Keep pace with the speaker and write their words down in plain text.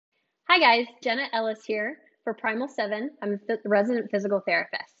Hi guys, Jenna Ellis here for Primal 7. I'm a resident physical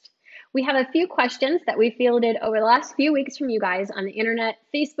therapist. We have a few questions that we fielded over the last few weeks from you guys on the internet,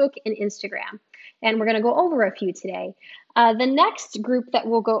 Facebook, and Instagram, and we're going to go over a few today. The next group that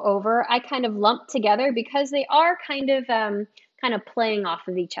we'll go over, I kind of lumped together because they are kind of playing off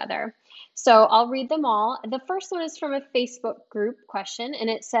of each other. So I'll read them all. The first one is from a Facebook group question, and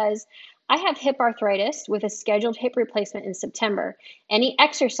it says, I have hip arthritis with a scheduled hip replacement in September. Any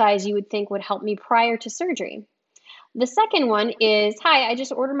exercise you would think would help me prior to surgery? The second one is, hi, I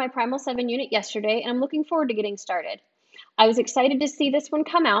just ordered my Primal 7 unit yesterday and I'm looking forward to getting started. I was excited to see this one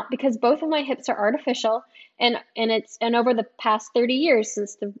come out because both of my hips are artificial and over the past 30 years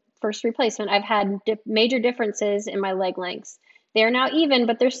since the first replacement, I've had major differences in my leg lengths. They are now even,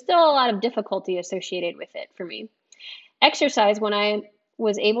 but there's still a lot of difficulty associated with it for me. Exercise, when I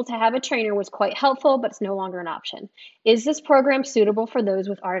was able to have a trainer, was quite helpful, but it's no longer an option. Is this program suitable for those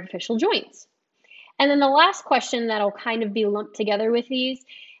with artificial joints? And then the last question that'll kind of be lumped together with these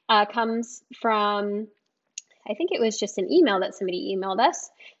comes from, I think it was just an email that somebody emailed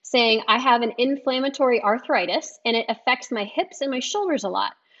us saying, I have an inflammatory arthritis and it affects my hips and my shoulders a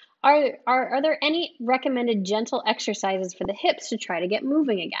lot. Are there any recommended gentle exercises for the hips to try to get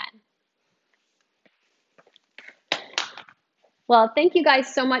moving again? Well, thank you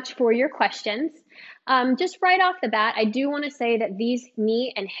guys so much for your questions. Just right off the bat, I do want to say that these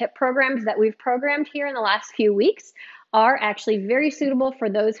knee and hip programs that we've programmed here in the last few weeks are actually very suitable for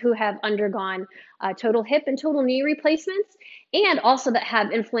those who have undergone total hip and total knee replacements and also that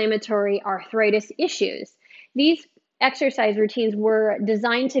have inflammatory arthritis issues. These exercise routines were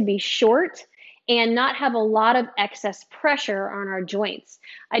designed to be short and not have a lot of excess pressure on our joints.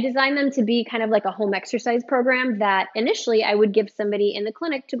 I designed them to be kind of like a home exercise program that initially I would give somebody in the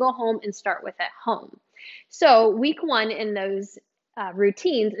clinic to go home and start with at home. So week one in those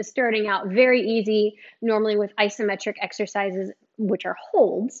routines is starting out very easy, normally with isometric exercises, which are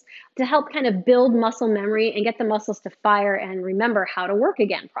holds, to help kind of build muscle memory and get the muscles to fire and remember how to work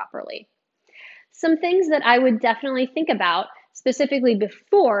again properly. Some things that I would definitely think about specifically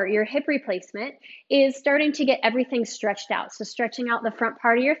before your hip replacement is starting to get everything stretched out. So stretching out the front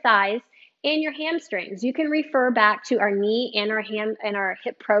part of your thighs and your hamstrings. You can refer back to our knee and our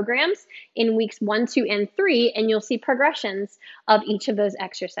hip programs in weeks 1, 2, and 3, and you'll see progressions of each of those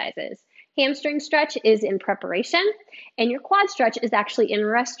exercises. Hamstring stretch is in preparation, and your quad stretch is actually in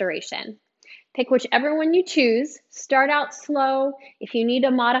restoration. Pick whichever one you choose. Start out slow. If you need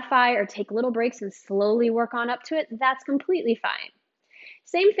to modify or take little breaks and slowly work on up to it, that's completely fine.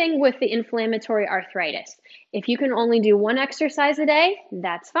 Same thing with the inflammatory arthritis. If you can only do one exercise a day,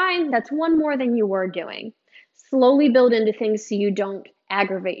 that's fine. That's one more than you were doing. Slowly build into things so you don't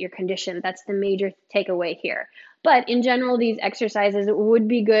aggravate your condition. That's the major takeaway here. But in general, these exercises would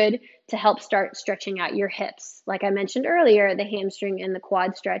be good to help start stretching out your hips. Like I mentioned earlier, the hamstring and the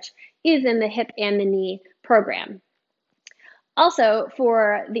quad stretch is in the hip and the knee program. Also,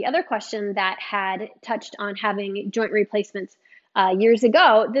 for the other question that had touched on having joint replacements years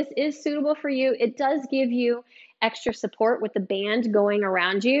ago, this is suitable for you. It does give you extra support with the band going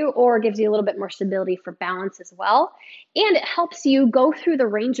around you, or gives you a little bit more stability for balance as well. And it helps you go through the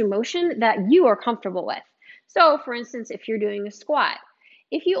range of motion that you are comfortable with. So for instance, if you're doing a squat,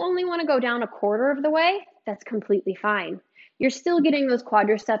 if you only want to go down a quarter of the way, that's completely fine. You're still getting those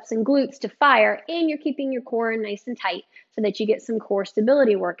quadriceps and glutes to fire, and you're keeping your core nice and tight so that you get some core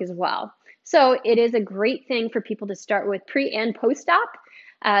stability work as well. So it is a great thing for people to start with pre and post-op.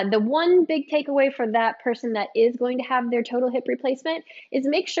 The one big takeaway for that person that is going to have their total hip replacement is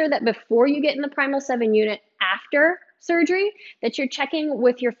make sure that before you get in the Primal 7 unit after surgery, that you're checking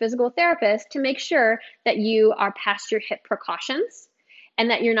with your physical therapist to make sure that you are past your hip precautions and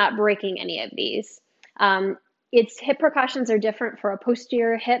that you're not breaking any of these. Its hip precautions are different for a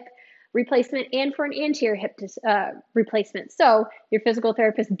posterior hip replacement and for an anterior hip replacement. So your physical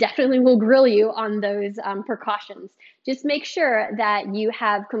therapist definitely will grill you on those precautions. Just make sure that you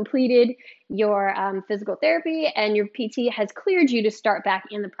have completed your physical therapy and your PT has cleared you to start back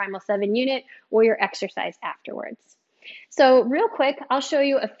in the Primal 7 unit or your exercise afterwards. So real quick, I'll show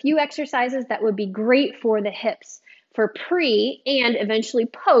you a few exercises that would be great for the hips for pre and eventually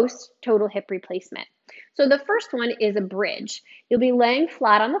post total hip replacement. So the first one is a bridge. You'll be laying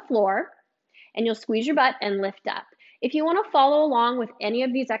flat on the floor and you'll squeeze your butt and lift up. If you want to follow along with any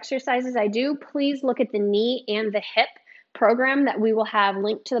of these exercises I do, please look at the knee and the hip program that we will have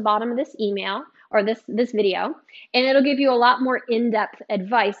linked to the bottom of this email or this video, and it'll give you a lot more in-depth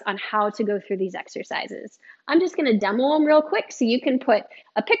advice on how to go through these exercises. I'm just going to demo them real quick so you can put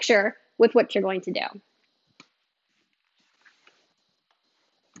a picture with what you're going to do.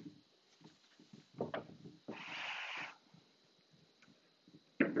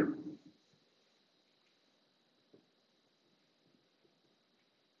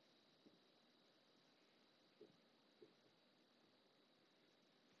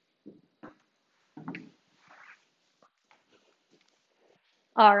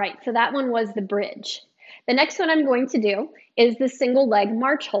 All right, so that one was the bridge. The next one I'm going to do is the single leg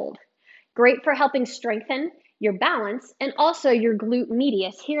march hold. Great for helping strengthen your balance and also your glute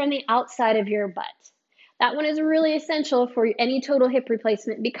medius here on the outside of your butt. That one is really essential for any total hip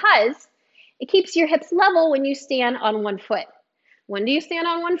replacement because it keeps your hips level when you stand on one foot. When do you stand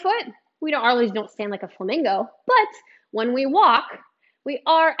on one foot? We don't always don't stand like a flamingo, but when we walk, we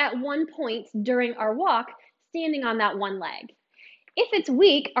are at one point during our walk standing on that one leg. If it's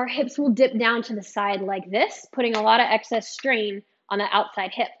weak, our hips will dip down to the side like this, putting a lot of excess strain on the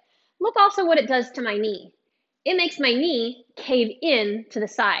outside hip. Look also what it does to my knee. It makes my knee cave in to the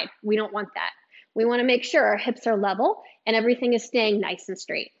side. We don't want that. We want to make sure our hips are level and everything is staying nice and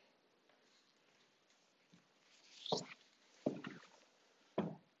straight.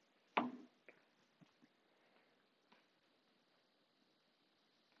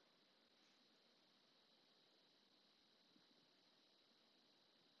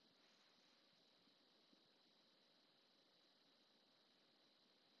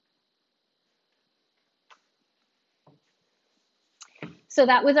 So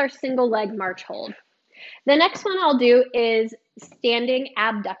that was our single leg march hold. The next one I'll do is standing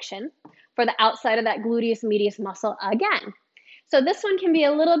abduction for the outside of that gluteus medius muscle again. So this one can be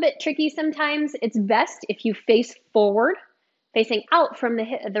a little bit tricky sometimes. It's best if you face forward, facing out from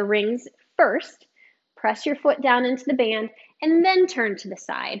the rings first, press your foot down into the band, and then turn to the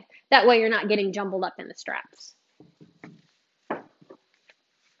side. That way you're not getting jumbled up in the straps.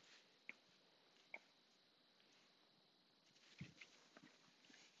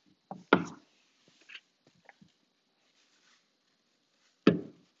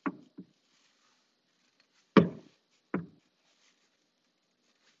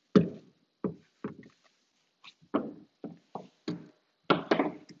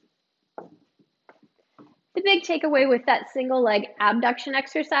 The big takeaway with that single leg abduction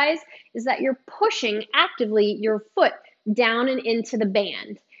exercise is that you're pushing actively your foot down and into the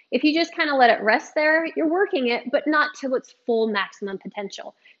band. If you just kind of let it rest there, you're working it, but not to its full maximum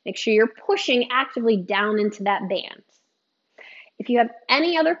potential. Make sure you're pushing actively down into that band. If you have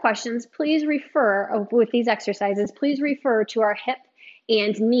any other questions, please refer with these exercises, please refer to our hip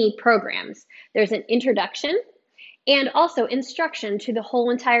and knee programs. There's an introduction and also instruction to the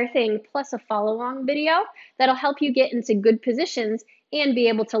whole entire thing, plus a follow-along video that'll help you get into good positions and be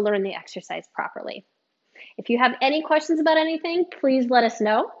able to learn the exercise properly. If you have any questions about anything, please let us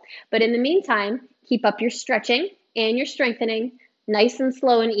know. But in the meantime, keep up your stretching and your strengthening, nice and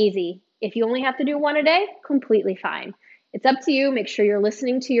slow and easy. If you only have to do one a day, completely fine. It's up to you. Make sure you're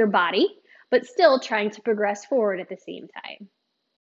listening to your body, but still trying to progress forward at the same time.